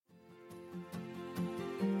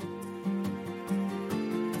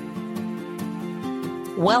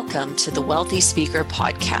Welcome to the Wealthy Speaker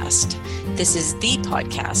Podcast. This is the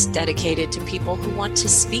podcast dedicated to people who want to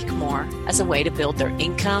speak more as a way to build their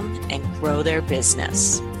income and grow their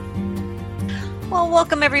business. Well,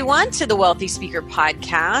 welcome everyone to the Wealthy Speaker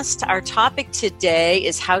Podcast. Our topic today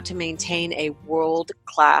is how to maintain a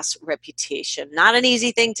world-class reputation. Not an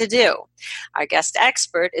easy thing to do. Our guest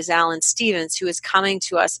expert is Alan Stevens, who is coming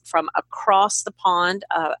to us from across the pond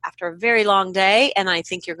after a very long day, and I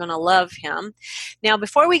think you're going to love him. Now,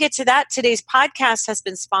 before we get to that, today's podcast has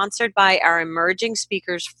been sponsored by our Emerging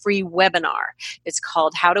Speakers free webinar. It's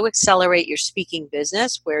called How to Accelerate Your Speaking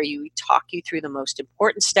Business, where we talk you through the most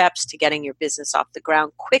important steps to getting your business off the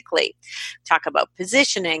ground quickly. Talk about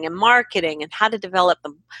positioning and marketing and how to develop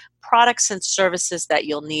the products and services that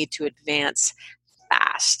you'll need to advance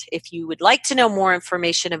fast. If you would like to know more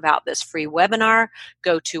information about this free webinar,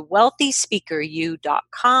 go to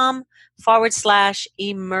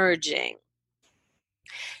wealthyspeakeryou.com/emerging.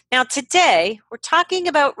 Now today, we're talking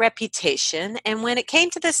about reputation, and when it came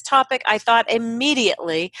to this topic, I thought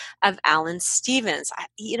immediately of Alan Stevens.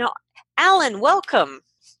 Alan, welcome.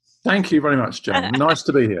 Thank you very much, Jane. Nice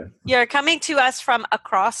to be here. You're coming to us from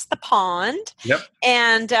across the pond. Yep.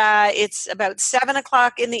 And it's about 7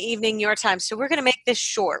 o'clock in the evening your time, so we're going to make this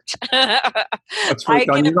short. That's right.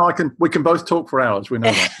 We can both talk for hours. We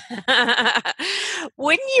know that.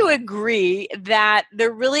 Wouldn't you agree that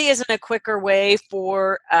there really isn't a quicker way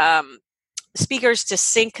for speakers to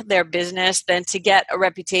sink their business than to get a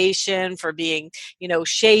reputation for being,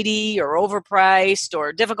 shady or overpriced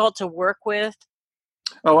or difficult to work with?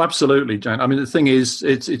 Oh, absolutely, Jane. I mean, the thing is,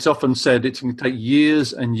 it's often said it can take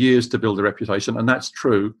years and years to build a reputation, and that's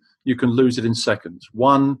true. You can lose it in seconds.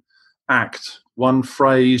 One act, one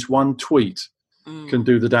phrase, one tweet can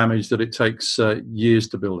do the damage that it takes years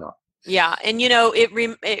to build up. Yeah, and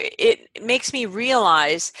it makes me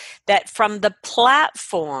realize that from the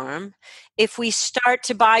platform, if we start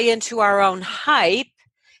to buy into our own hype,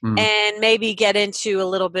 and maybe get into a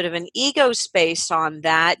little bit of an ego space on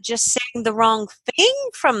that, just saying the wrong thing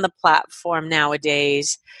from the platform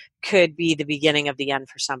nowadays could be the beginning of the end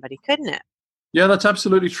for somebody, couldn't it? Yeah, that's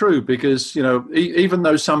absolutely true because, even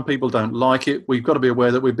though some people don't like it, we've got to be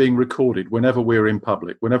aware that we're being recorded whenever we're in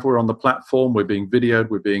public. Whenever we're on the platform, we're being videoed,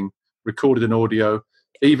 we're being recorded in audio,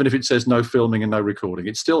 even if it says no filming and no recording.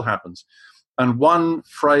 It still happens. And one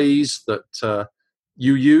phrase that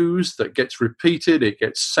you use that gets repeated, it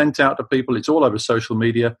gets sent out to people, it's all over social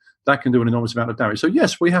media, that can do an enormous amount of damage. So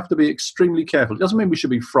yes, we have to be extremely careful. It doesn't mean we should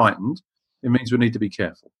be frightened. It means we need to be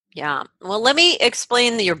careful. Yeah. Well, let me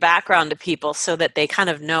explain your background to people so that they kind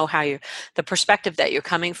of know the perspective that you're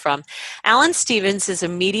coming from. Alan Stevens is a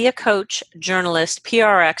media coach, journalist,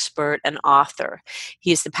 PR expert, and author.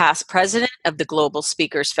 He is the past president of the Global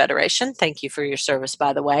Speakers Federation. Thank you for your service,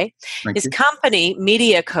 by the way. His company,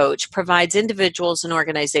 Media Coach, provides individuals and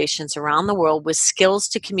organizations around the world with skills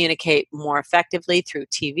to communicate more effectively through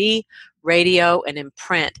TV, radio, and in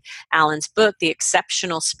print. Alan's book, The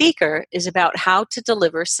Exceptional Speaker, is about how to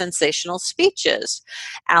deliver sensational speeches.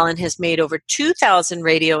 Alan has made over 2,000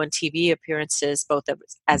 radio and TV appearances, both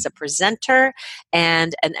as a presenter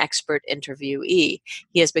and an expert interviewee.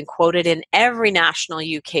 He has been quoted in every national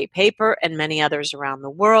UK paper and many others around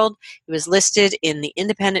the world. He was listed in the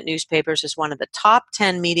independent newspapers as one of the top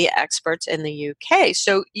 10 media experts in the UK.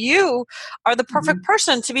 So you are the perfect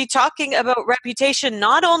person to be talking about reputation,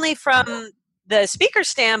 not only from the speaker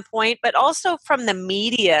standpoint, but also from the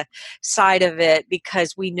media side of it,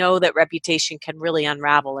 because we know that reputation can really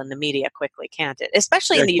unravel in the media quickly, can't it?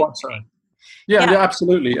 Especially in the UK. So. Yeah,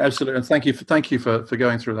 absolutely. And thank you for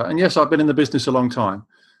going through that. And yes, I've been in the business a long time,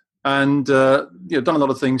 and done a lot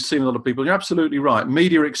of things, seen a lot of people. You're absolutely right.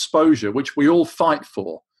 Media exposure, which we all fight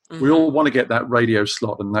for. We all want to get that radio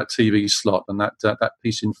slot and that TV slot and that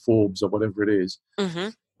piece in Forbes or whatever it is.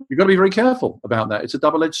 You've got to be very careful about that. It's a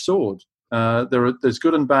double-edged sword. There's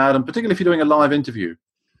good and bad, and particularly if you're doing a live interview,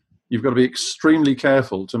 you've got to be extremely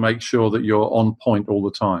careful to make sure that you're on point all the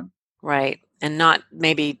time. Right, and not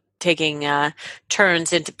maybe taking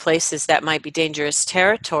turns into places that might be dangerous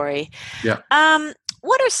territory. Yeah.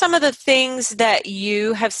 What are some of the things that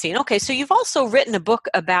you have seen? Okay, so you've also written a book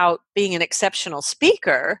about being an exceptional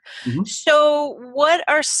speaker. So what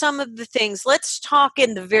are some of the things? Let's talk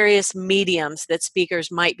in the various mediums that speakers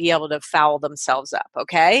might be able to foul themselves up,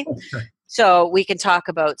 okay? So we can talk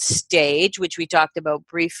about stage, which we talked about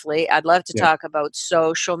briefly. I'd love to talk about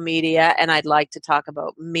social media, and I'd like to talk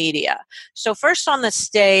about media. So first on the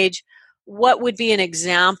stage, what would be an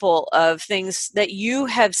example of things that you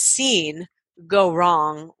have seen go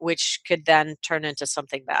wrong, which could then turn into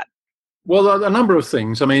something bad? Well, a number of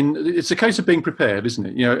things. I mean, it's a case of being prepared, isn't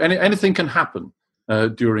it? Anything can happen.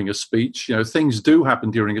 during a speech. Things do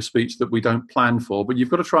happen during a speech that we don't plan for, but you've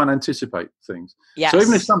got to try and anticipate things. Yes. So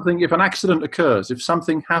even if an accident occurs, if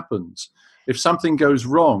something happens, if something goes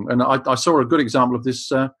wrong, and I saw a good example of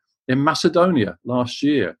this in Macedonia last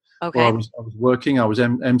year, where I was working. I was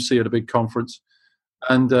MC at a big conference,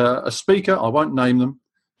 and a speaker, I won't name them,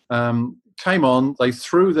 came on. They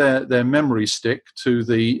threw their memory stick to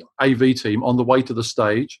the AV team on the way to the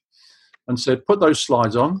stage and said, "Put those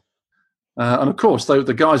slides on." And of course,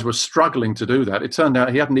 the guys were struggling to do that. It turned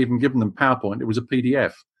out he hadn't even given them PowerPoint. It was a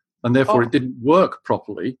PDF, and therefore it didn't work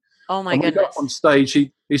properly. Oh my and when goodness! he got on stage,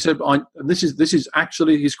 he said, "This is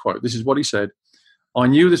actually his quote. This is what he said. I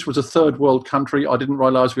knew this was a third world country. I didn't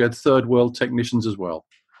realize we had third world technicians as well."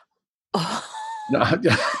 Oh.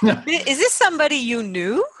 Is this somebody you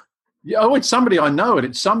knew? Yeah, it's somebody I know, and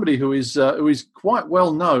it's somebody who is quite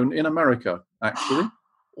well known in America, actually.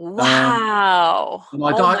 Wow! And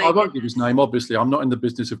I won't give his name. Obviously, I'm not in the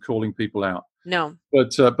business of calling people out. No.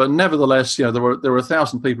 But nevertheless, there were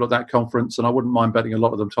 1,000 people at that conference, and I wouldn't mind betting a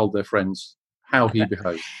lot of them told their friends how he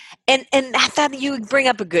behaved. And that you bring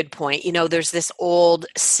up a good point. There's this old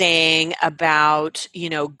saying about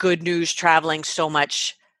good news traveling so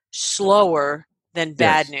much slower than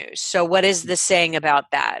bad news. So what is the saying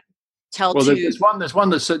about that? There's one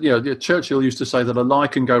that said, Churchill used to say that a lie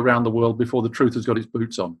can go around the world before the truth has got its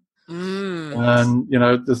boots on. And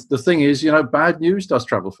the thing is, bad news does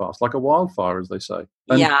travel fast, like a wildfire, as they say.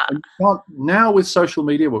 And now with social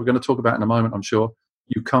media, what we're going to talk about in a moment, I'm sure,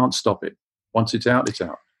 you can't stop it. Once it's out, it's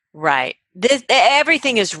out. Right.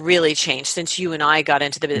 Everything has really changed since you and I got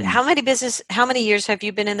into the business. How many years have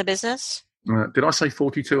you been in the business? Did I say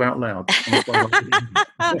 42 out loud?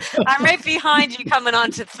 I'm right behind you, coming on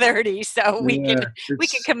to 30, so we can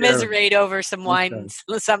commiserate over some wine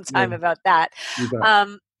sometime about that.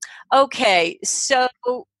 Okay, so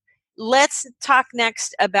let's talk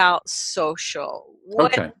next about social.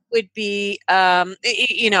 What would be, I've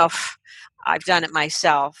done it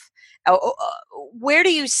myself. Where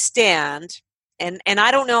do you stand? And I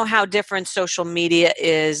don't know how different social media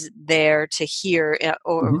is there to hear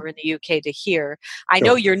over in the UK to hear. I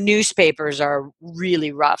know your newspapers are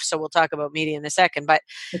really rough, so we'll talk about media in a second. But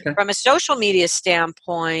from a social media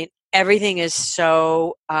standpoint, everything is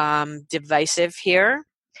so divisive here.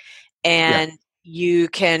 And you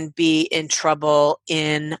can be in trouble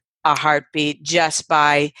in a heartbeat just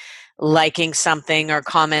by liking something or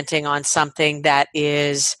commenting on something that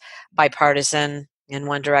is bipartisan in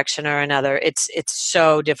one direction or another. It's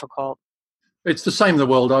so difficult. It's the same the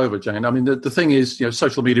world over, Jane. I mean, the thing is,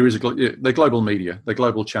 social media is they're global media, they're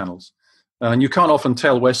global channels. And you can't often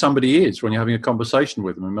tell where somebody is when you're having a conversation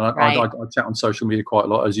with them. I mean, I chat on social media quite a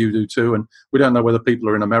lot, as you do too, and we don't know whether people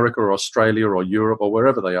are in America or Australia or Europe or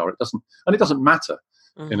wherever they are. It doesn't matter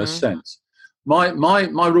in a sense. My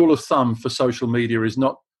rule of thumb for social media is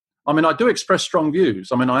not. I mean, I do express strong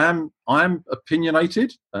views. I mean, I am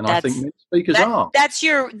opinionated, and I think many speakers are.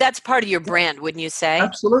 That's part of your brand, wouldn't you say?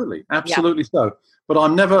 Absolutely so. But I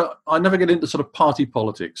never get into sort of party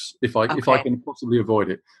politics if I can possibly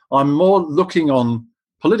avoid it. I'm more looking on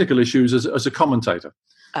political issues as a commentator.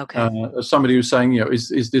 As somebody who's saying,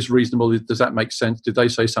 is this reasonable? Does that make sense? Did they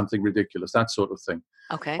say something ridiculous? That sort of thing.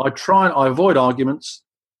 I avoid arguments.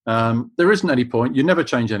 There isn't any point. You never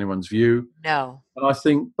change anyone's view. No. And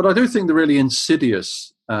I do think the really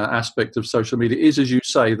insidious aspect of social media is, as you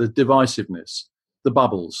say, the divisiveness, the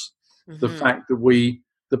bubbles, the fact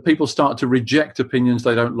that people start to reject opinions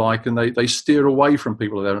they don't like, and they steer away from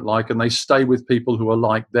people they don't like, and they stay with people who are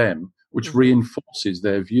like them, which reinforces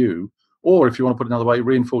their view, or if you want to put it another way,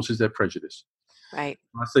 reinforces their prejudice. Right.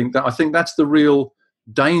 I think that's the real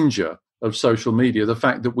danger of social media, the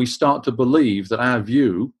fact that we start to believe that our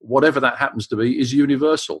view, whatever that happens to be, is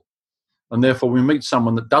universal. And therefore, when we meet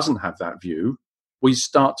someone that doesn't have that view, we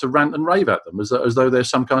start to rant and rave at them as though there's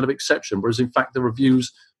some kind of exception, whereas in fact there are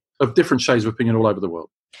views of different shades of opinion all over the world.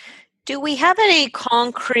 Do we have any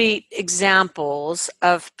concrete examples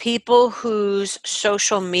of people whose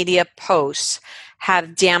social media posts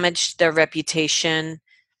have damaged their reputation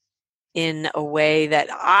in a way that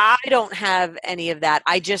I don't have any of that?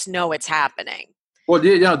 I just know it's happening. Well,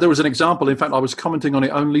 yeah, there was an example. In fact, I was commenting on it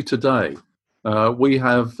only today. We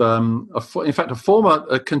have, a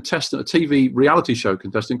former contestant, a TV reality show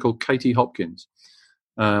contestant called Katie Hopkins.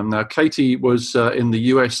 Now, Katie was in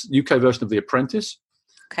the UK version of The Apprentice.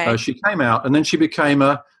 Okay. She came out, and then she became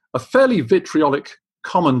a fairly vitriolic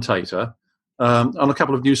commentator on a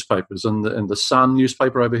couple of newspapers, and the Sun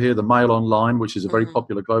newspaper over here, the Mail Online, which is a very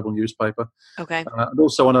popular global newspaper, and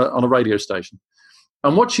also on a radio station.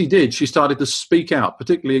 And what she did, she started to speak out,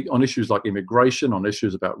 particularly on issues like immigration, on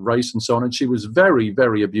issues about race and so on. And she was very,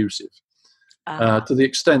 very abusive to the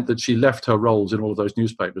extent that she left her roles in all of those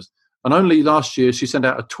newspapers. And only last year, she sent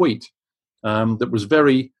out a tweet that was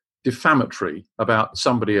very defamatory about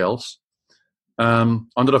somebody else. I don't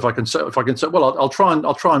know if I can say. Well, I'll try and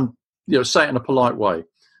say it in a polite way.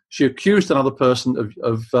 She accused another person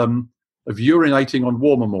of urinating on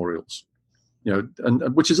war memorials.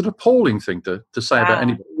 And which is an appalling thing to say about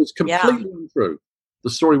anybody. It was completely untrue.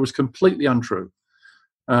 The story was completely untrue.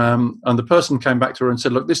 And the person came back to her and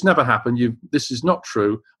said, "Look, this never happened. This is not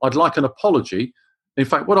true. I'd like an apology. In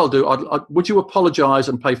fact, what I'll do, would you apologise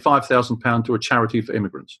and pay £5,000 to a charity for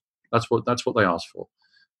immigrants?" That's what they asked for.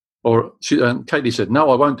 And Katie said,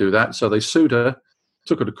 "No, I won't do that." So they sued her,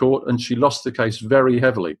 took her to court, and she lost the case very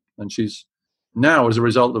heavily. And she's now, as a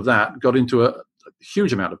result of that, got into a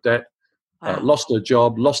huge amount of debt. Lost her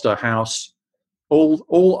job, lost her house,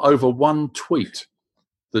 all over one tweet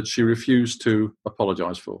that she refused to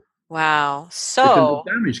apologise for. Wow. So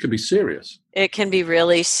the damage can be serious. It can be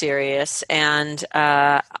really serious. And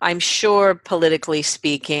I'm sure, politically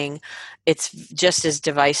speaking, it's just as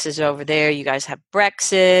divisive over there. You guys have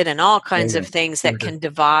Brexit and all kinds of things that can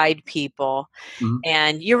divide people. Mm-hmm.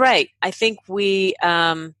 And you're right. I think we...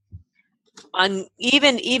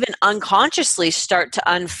 even unconsciously start to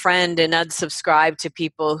unfriend and unsubscribe to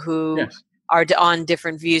people who are on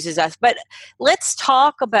different views as us. But let's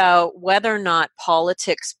talk about whether or not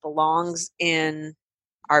politics belongs in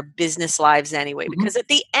our business lives anyway, because at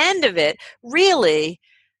the end of it, really,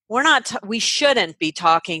 we shouldn't be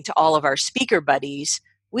talking to all of our speaker buddies.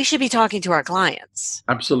 We should be talking to our clients.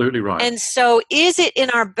 Absolutely right. And so is it in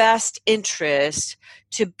our best interest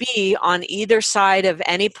to be on either side of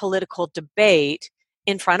any political debate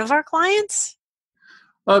in front of our clients?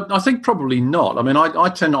 I think probably not. I mean,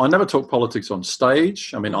 I never talk politics on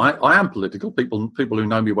stage. I mean, I am political. People who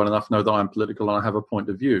know me well enough know that I'm political and I have a point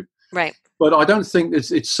of view. Right. But I don't think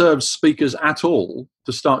it serves speakers at all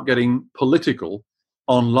to start getting political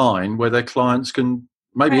online where their clients can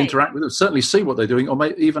maybe interact with them, certainly see what they're doing, or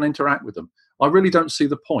may even interact with them. I really don't see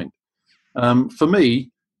the point. For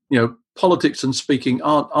me, politics and speaking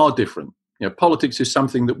are different. Politics is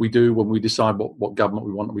something that we do when we decide what government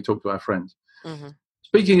we want and we talk to our friends. Mm-hmm.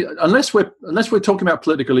 Speaking, unless we're talking about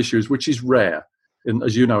political issues, which is rare,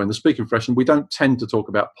 as you know, in the speaking profession, we don't tend to talk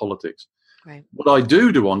about politics. Right. What I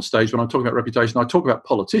do on stage when I'm talking about reputation, I talk about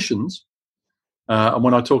politicians. And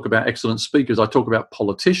when I talk about excellent speakers, I talk about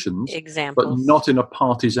politicians, examples, but not in a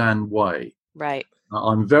partisan way. Right.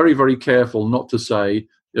 I'm very, very careful not to say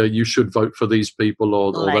you should vote for these people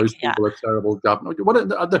or those people are terrible government.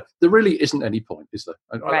 There really isn't any point, is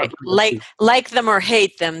there? Right. Like them or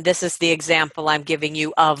hate them. This is the example I'm giving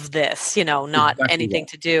you of this. Not exactly anything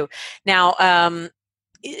to do. Now,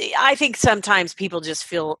 I think sometimes people just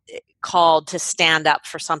feel called to stand up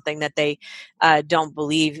for something that they don't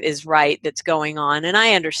believe is right that's going on. And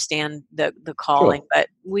I understand the calling, but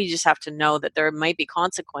we just have to know that there might be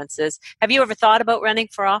consequences. Have you ever thought about running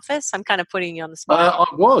for office? I'm kind of putting you on the spot.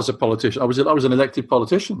 I was a politician. I was an elected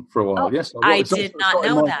politician for a while, yes. I did not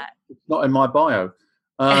know that. It's not in my bio.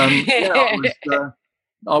 I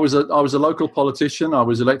was a local politician. I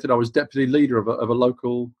was elected. I was deputy leader of a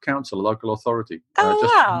local council, a local authority.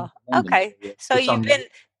 Wow. Okay. So you've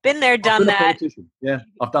been there, done that. Yeah,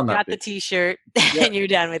 I've done that. Got the T-shirt, and you're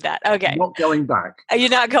done with that. Okay. I'm not going back. You're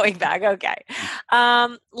not going back. Okay.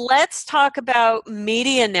 Let's talk about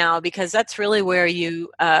media now, because that's really where you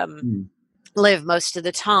live most of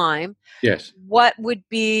the time. Yes. What would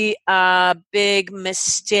be a big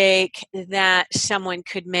mistake that someone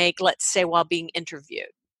could make, let's say, while being interviewed?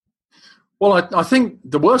 Well, I think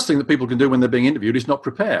the worst thing that people can do when they're being interviewed is not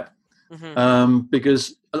prepare. Mm-hmm.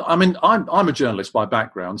 Because, I mean, I'm a journalist by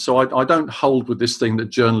background, so I don't hold with this thing that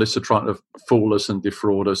journalists are trying to fool us and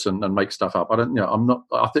defraud us and make stuff up. I'm not.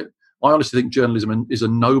 I honestly think journalism is a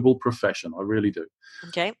noble profession. I really do.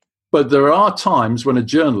 Okay. But there are times when a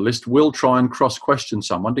journalist will try and cross-question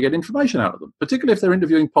someone to get information out of them, particularly if they're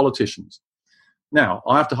interviewing politicians. Now,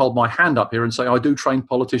 I have to hold my hand up here and say I do train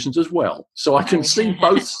politicians as well, so I can see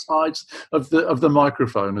both sides of the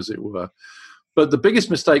microphone, as it were. But the biggest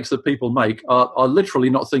mistakes that people make are literally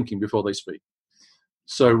not thinking before they speak.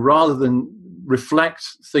 So rather than reflect,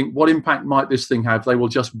 think, what impact might this thing have, they will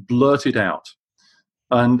just blurt it out.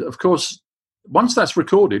 And, of course, once that's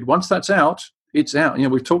recorded, once that's out, it's out.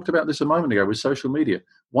 We've talked about this a moment ago with social media.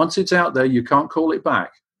 Once it's out there, you can't call it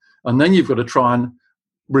back. And then you've got to try and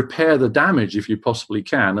repair the damage if you possibly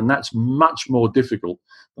can, and that's much more difficult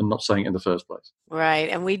than not saying it in the first place. Right.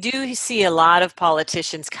 And we do see a lot of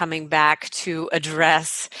politicians coming back to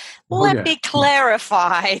address, let me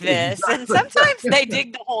clarify this. Exactly. And sometimes they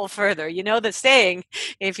dig the hole further. You know the saying,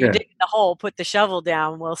 if you dig the hole, put the shovel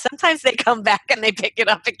down. Well, sometimes they come back and they pick it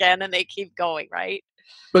up again and they keep going, right?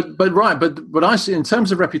 But I see, in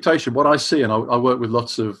terms of reputation, what I see, and I work with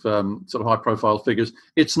lots of sort of high-profile figures,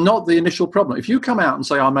 it's not the initial problem. If you come out and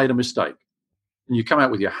say, I made a mistake, and you come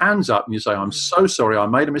out with your hands up and you say, I'm so sorry, I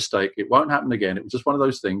made a mistake, it won't happen again, it was just one of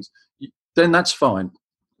those things, then that's fine.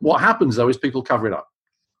 What happens, though, is people cover it up.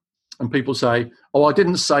 And people say, oh, I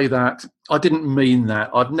didn't say that, I didn't mean that,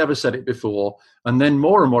 I've never said it before. And then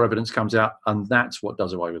more and more evidence comes out, and that's what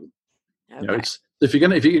does away with them. Okay. You know, it's,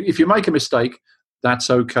 if you make a mistake,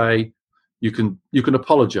 that's okay. You can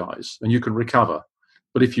apologize and you can recover.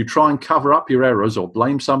 But if you try and cover up your errors or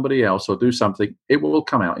blame somebody else or do something, it will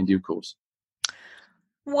come out in due course.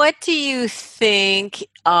 What do you think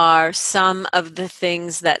are some of the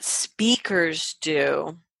things that speakers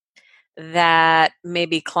do that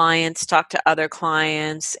maybe clients talk to other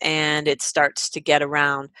clients and it starts to get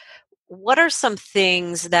around? What are some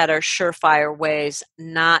things that are surefire ways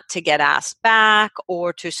not to get asked back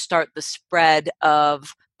or to start the spread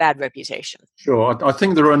of bad reputation? Sure. I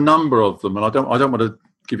think there are a number of them, and I don't want to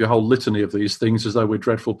give you a whole litany of these things as though we're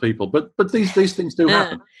dreadful people, but these things do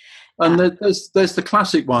happen. And there's the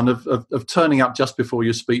classic one of turning up just before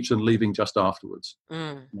your speech and leaving just afterwards.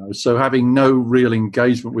 You know, so having no real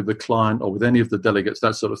engagement with the client or with any of the delegates,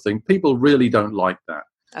 that sort of thing. People really don't like that.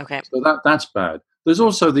 Okay. So that's bad. There's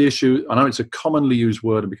also the issue, I know it's a commonly used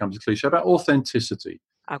word and becomes a cliche, about authenticity.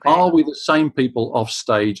 Okay. Are we the same people off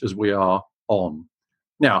stage as we are on?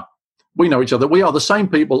 Now, we know each other. We are the same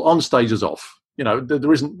people on stage as off. You know,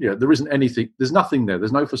 there isn't anything, there's nothing there.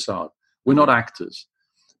 There's no facade. We're not actors.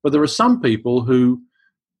 But there are some people who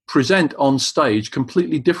present on stage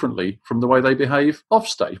completely differently from the way they behave off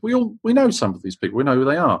stage. We know some of these people. We know who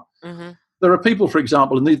they are. Mm-hmm. There are people, for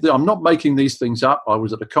example, and I'm not making these things up. I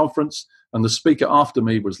was at a conference and the speaker after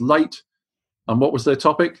me was late. And what was their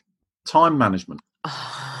topic? Time management.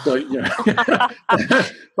 So, you know, I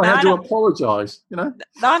had to apologize, you know.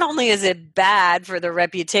 Not only is it bad for the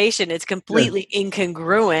reputation, it's completely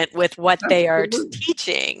incongruent with what they are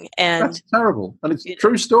teaching. And that's terrible. And it's a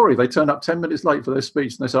true story. They turned up 10 minutes late for their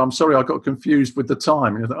speech and they said, I'm sorry, I got confused with the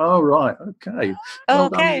time. And you thought, oh, right, okay. Well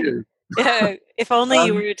done you. If only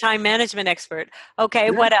you were a time management expert.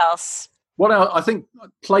 Okay, what else? What else? I think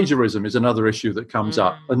plagiarism is another issue that comes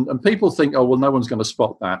up. And people think, oh, well, no one's going to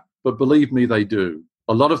spot that. But believe me, they do.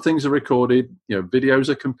 A lot of things are recorded, you know, videos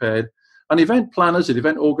are compared. And event planners and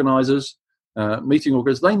event organizers, meeting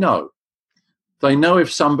organizers, they know. They know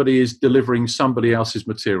if somebody is delivering somebody else's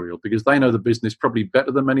material because they know the business probably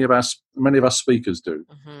better than many of us speakers do.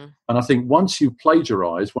 Mm-hmm. And I think once you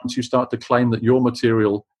plagiarize, once you start to claim that your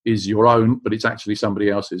material is your own, but it's actually somebody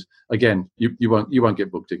else's, again, you won't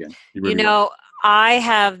get booked again. You really won't. I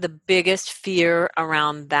have the biggest fear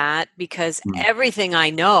around that because everything I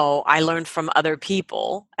know, I learned from other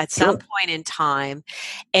people at some point in time.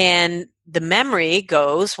 And the memory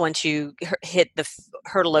goes once you hit the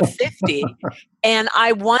hurdle of 50. And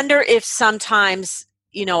I wonder if sometimes,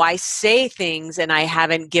 you know, I say things and I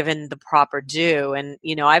haven't given the proper due. And,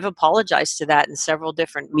 you know, I've apologized to that in several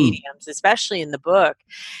different mediums, especially in the book.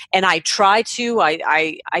 And I try to,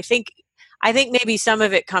 I think maybe some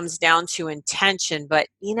of it comes down to intention, but,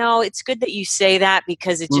 you know, it's good that you say that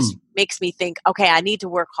because it just makes me think, okay, I need to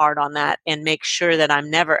work hard on that and make sure that I'm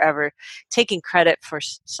never, ever taking credit for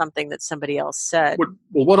something that somebody else said.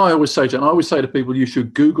 Well, what I always say to people, you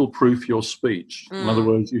should Google proof your speech. In other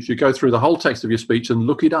words, you should go through the whole text of your speech and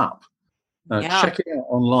look it up. Check it out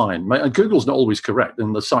online. And Google's not always correct,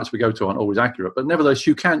 and the sites we go to aren't always accurate, but nevertheless,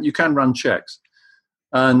 you can run checks.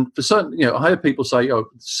 And for certain, you know, I hear people say, "Oh,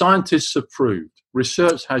 scientists have proved,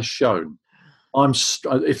 research has shown."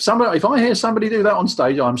 If I hear somebody do that on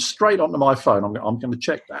stage, I'm straight onto my phone. I'm going to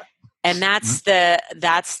check that. And that's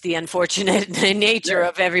the unfortunate nature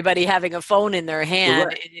of everybody having a phone in their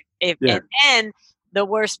hand. And then the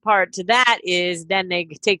worst part to that is then they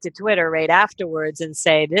take to Twitter right afterwards and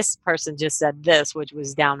say, "This person just said this, which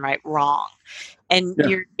was downright wrong." And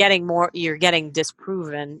you're getting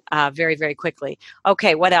disproven very, very quickly.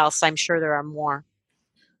 Okay, what else? I'm sure there are more.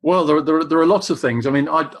 Well, there are lots of things. I mean,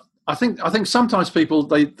 I think sometimes people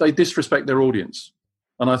they disrespect their audience,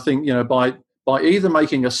 and I think, you know, by either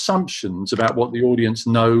making assumptions about what the audience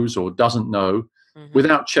knows or doesn't know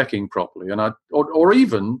without checking properly, and or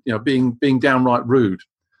even, you know, being downright rude.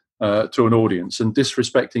 to an audience and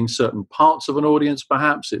disrespecting certain parts of an audience.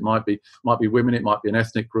 Perhaps it might be women, it might be an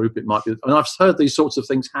ethnic group, it might be. And I've heard these sorts of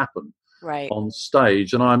things happen on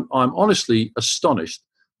stage, and I'm honestly astonished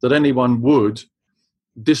that anyone would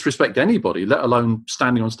disrespect anybody, let alone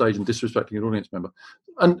standing on stage and disrespecting an audience member.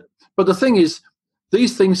 But the thing is,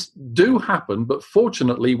 these things do happen, but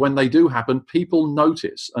fortunately, when they do happen, people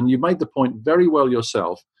notice. And you made the point very well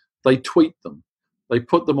yourself. They tweet them. They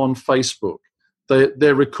put them on Facebook.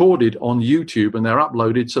 They're recorded on YouTube and they're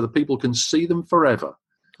uploaded so that people can see them forever.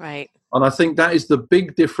 Right. And I think that is the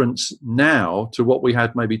big difference now to what we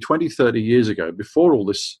had maybe 20, 30 years ago, before all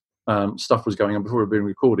this stuff was going on, before it was being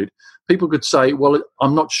recorded. People could say, well,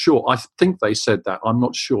 I'm not sure. I think they said that. I'm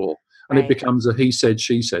not sure. And it becomes a he said,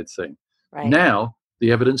 she said thing. Right. Now,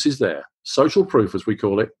 the evidence is there. Social proof, as we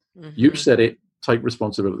call it. Mm-hmm. You've said it. Take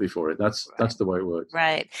responsibility for it. That's the way it works.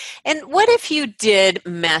 Right. And what if you did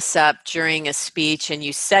mess up during a speech and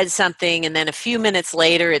you said something and then a few minutes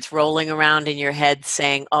later it's rolling around in your head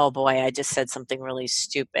saying, oh boy, I just said something really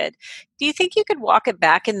stupid. Do you think you could walk it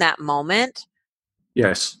back in that moment?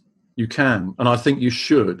 Yes, you can. And I think you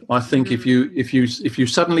should. I think if you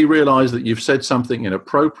suddenly realize that you've said something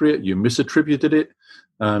inappropriate, you misattributed it,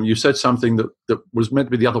 you said something that was meant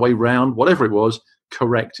to be the other way round, whatever it was,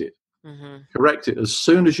 correct it. Mm-hmm. Correct it as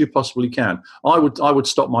soon as you possibly can. I would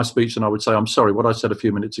stop my speech and I would say, I'm sorry, what I said a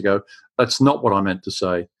few minutes ago, that's not what I meant to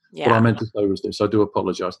say. Yeah. What I meant to say was this. I do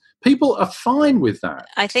apologize. People are fine with that.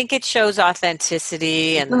 I think it shows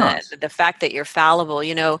authenticity and the fact that you're fallible.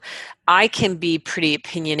 You know, I can be pretty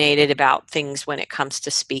opinionated about things when it comes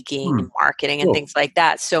to speaking and marketing and things like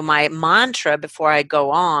that. So my mantra before I go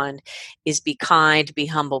on is be kind, be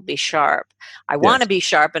humble, be sharp. I want to be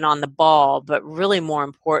sharp and on the ball, but really more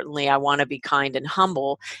importantly, I want to be kind and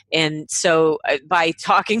humble. And so by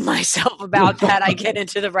talking myself about that, I get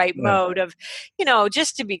into the right mode of, you know,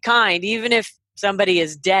 just to be kind, even if somebody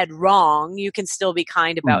is dead wrong, you can still be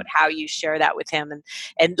kind about how you share that with him.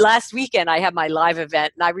 And last weekend I had my live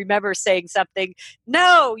event and I remember saying something,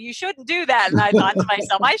 no, you shouldn't do that. And I thought to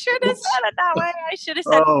myself, I shouldn't have said it that way. I should have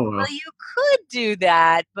said, well, you could do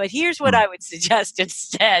that, but here's what I would suggest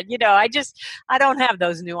instead. You know, I don't have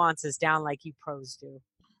those nuances down like you pros do.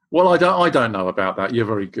 Well, I don't know about that. You're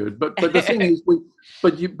very good, but the thing is,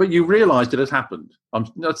 but you realised it had happened.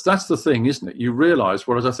 That's the thing, isn't it? You realise.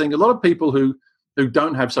 Whereas I think a lot of people who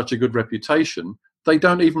don't have such a good reputation, they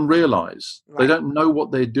don't even realise. Right. They don't know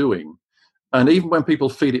what they're doing, and even when people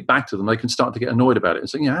feed it back to them, they can start to get annoyed about it and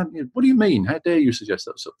say, "Yeah, what do you mean? How dare you suggest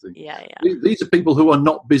that sort of thing?" Yeah. These are people who are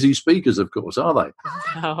not busy speakers, of course, are they?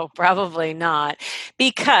 No, probably not.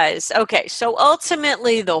 Because, okay, so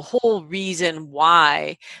ultimately the whole reason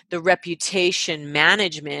why the reputation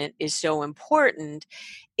management is so important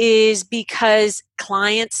is because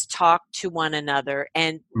clients talk to one another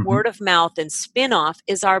and word of mouth and spin-off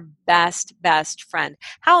is our best friend.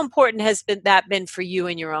 How important has that been for you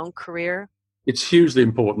in your own career? It's hugely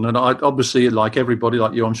important. And I obviously, like everybody,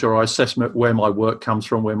 like you, I'm sure I assess where my work comes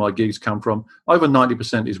from, where my gigs come from. Over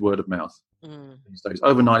 90% is word of mouth these days.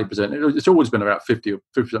 Over 90%. It's always been about 50%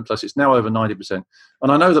 plus. It's now over 90%.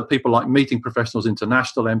 And I know that people like Meeting Professionals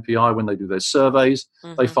International, MPI, when they do their surveys,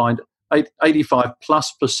 they find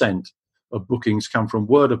 85+% of bookings come from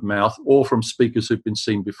word of mouth or from speakers who've been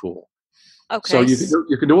seen before. Okay. So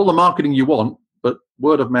you can do all the marketing you want, but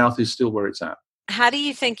word of mouth is still where it's at. How do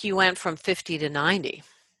you think you went from 50 to 90?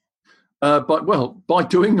 By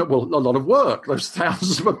doing a lot of work, those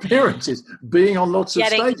thousands of appearances, being on lots of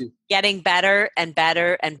stages. Getting better and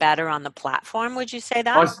better and better on the platform, would you say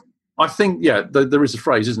that? I think, there is a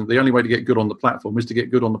phrase, isn't it? The only way to get good on the platform is to get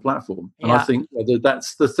good on the platform. And I think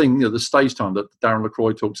that's the thing, the stage time that Darren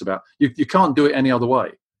LaCroix talks about. You can't do it any other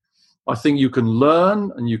way. I think you can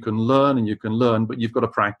learn and you can learn and you can learn, but you've got to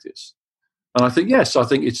practice. And I think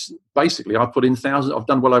it's basically, I've put in thousands, I've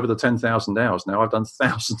done well over the 10,000 hours now. I've done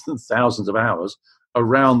thousands and thousands of hours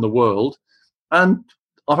around the world. And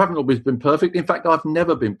I haven't always been perfect. In fact, I've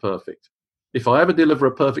never been perfect. If I ever deliver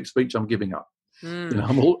a perfect speech, I'm giving up. You know,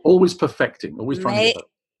 I'm always perfecting, always trying to get better.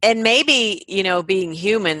 And maybe, you know, being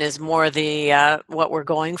human is more the what we're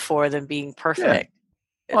going for than being perfect.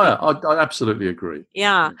 Yeah. I absolutely agree.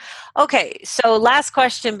 Yeah. Okay. So last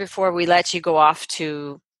question before we let you go off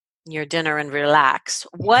to your dinner and relax.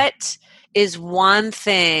 What is one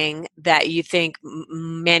thing that you think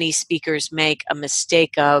many speakers make a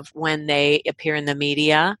mistake of when they appear in the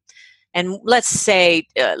media? And let's say,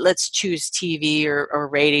 let's choose TV or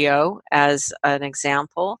radio as an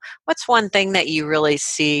example. What's one thing that you really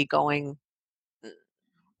see going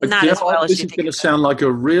not as well as you think? This is going to sound like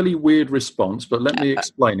a really weird response, but let me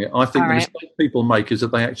explain it. I think the mistake people make is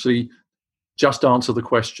that they actually just answer the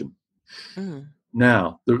question. Mm.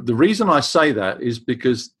 Now, the reason I say that is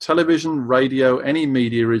because television, radio, any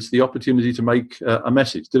media is the opportunity to make a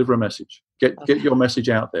message, deliver a message, get your message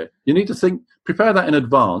out there. You need to prepare that in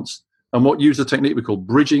advance, and use the technique we call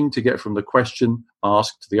bridging to get from the question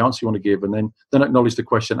asked to the answer you want to give, and then acknowledge the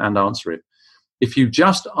question and answer it. If you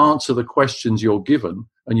just answer the questions you're given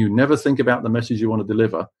and you never think about the message you want to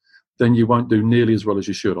deliver, then you won't do nearly as well as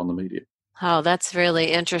you should on the media. Oh, that's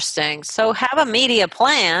really interesting. So have a media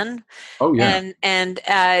plan. Oh, yeah. And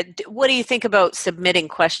what do you think about submitting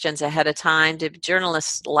questions ahead of time? Do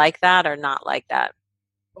journalists like that or not like that?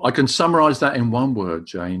 I can summarize that in one word,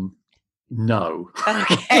 Jane. No.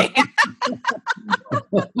 Okay.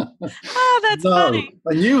 Oh, that's funny.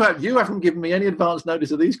 And you haven't given me any advance notice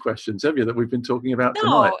of these questions, have you, that we've been talking about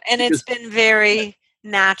tonight? No, and it's been very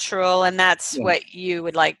natural, and that's what you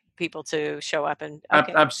would like people to show up and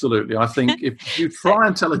absolutely. I think if you try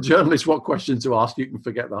and tell a journalist what questions to ask, you can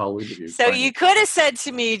forget the whole interview. So you could have said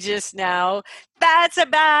to me just now, that's a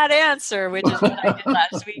bad answer, which is what I did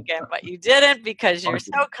last weekend, but you didn't, because you're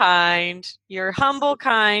so kind. You're humble,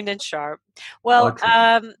 kind, and sharp. Well,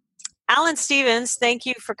 Alan Stevens, thank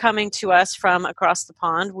you for coming to us from across the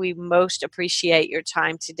pond. We most appreciate your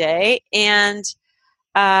time today. And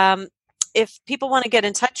if people want to get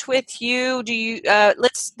in touch with you,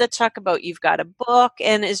 let's talk about, you've got a book,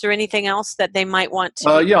 and is there anything else that they might want to?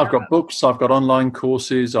 I've got books, I've got online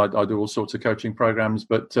courses, I do all sorts of coaching programs,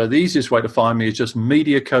 but the easiest way to find me is just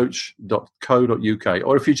mediacoach.co.uk,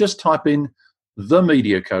 or if you just type in The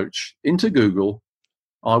Media Coach into Google,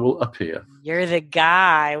 I will appear. You're the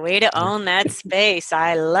guy. Way to own that space.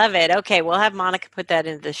 I love it. Okay, we'll have Monica put that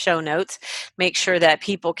into the show notes. Make sure that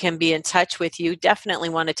people can be in touch with you. Definitely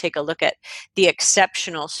want to take a look at the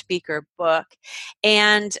Exceptional Speaker book.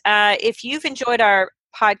 And if you've enjoyed our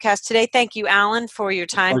podcast today, thank you, Alan, for your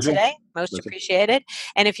time today. Most appreciated.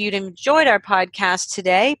 And if you'd enjoyed our podcast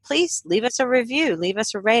today, please leave us a review, leave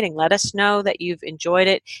us a rating. Let us know that you've enjoyed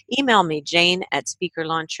it. Email me,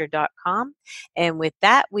 jane@speakerlauncher.com. And with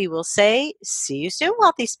that, we will say, see you soon,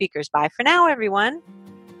 Wealthy Speakers. Bye for now, everyone.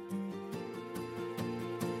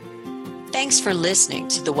 Thanks for listening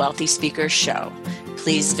to the Wealthy Speakers Show.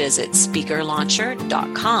 Please visit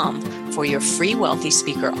speakerlauncher.com for your free Wealthy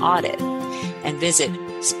Speaker audit. And visit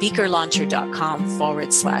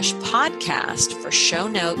speakerlauncher.com/podcast for show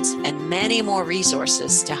notes and many more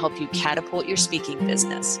resources to help you catapult your speaking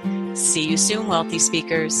business. See you soon, Wealthy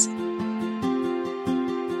Speakers.